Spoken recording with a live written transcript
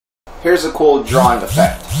here's a cool drawing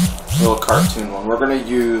effect, a little cartoon one. We're gonna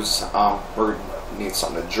use we're gonna need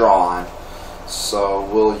something to draw on, so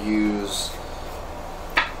we'll use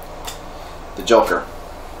the Joker.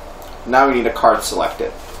 Now we need a card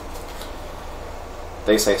selected.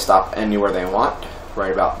 They say stop anywhere they want,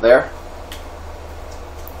 right about there.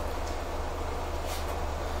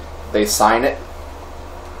 They sign it.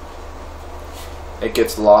 It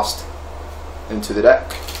gets lost into the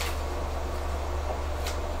deck.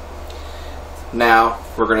 Now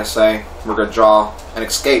we're going to draw an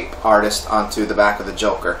escape artist onto the back of the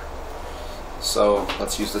Joker. So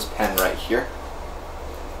let's use this pen right here.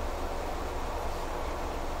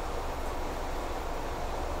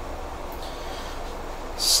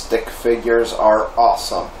 Stick figures are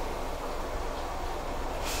awesome.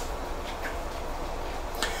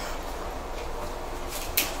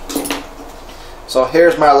 So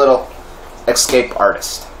here's my little escape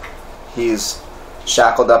artist. He's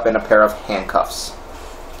shackled up in a pair of handcuffs.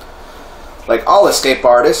 Like all escape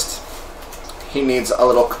artists, he needs a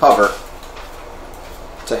little cover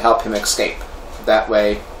to help him escape. That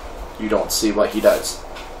way you don't see what he does.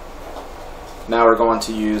 Now we're going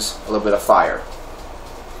to use a little bit of fire.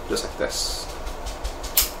 Just like this.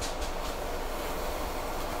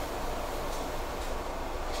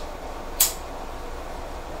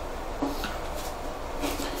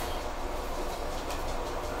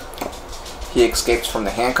 He escapes from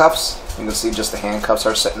the handcuffs. You can see just the handcuffs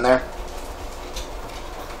are sitting there.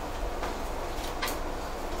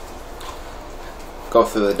 Go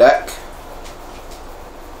through the deck.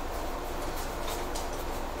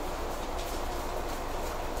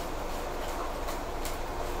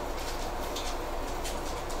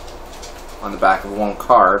 On the back of one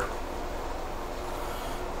card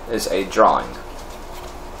is a drawing.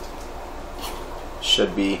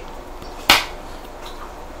 Should be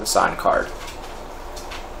the signed card.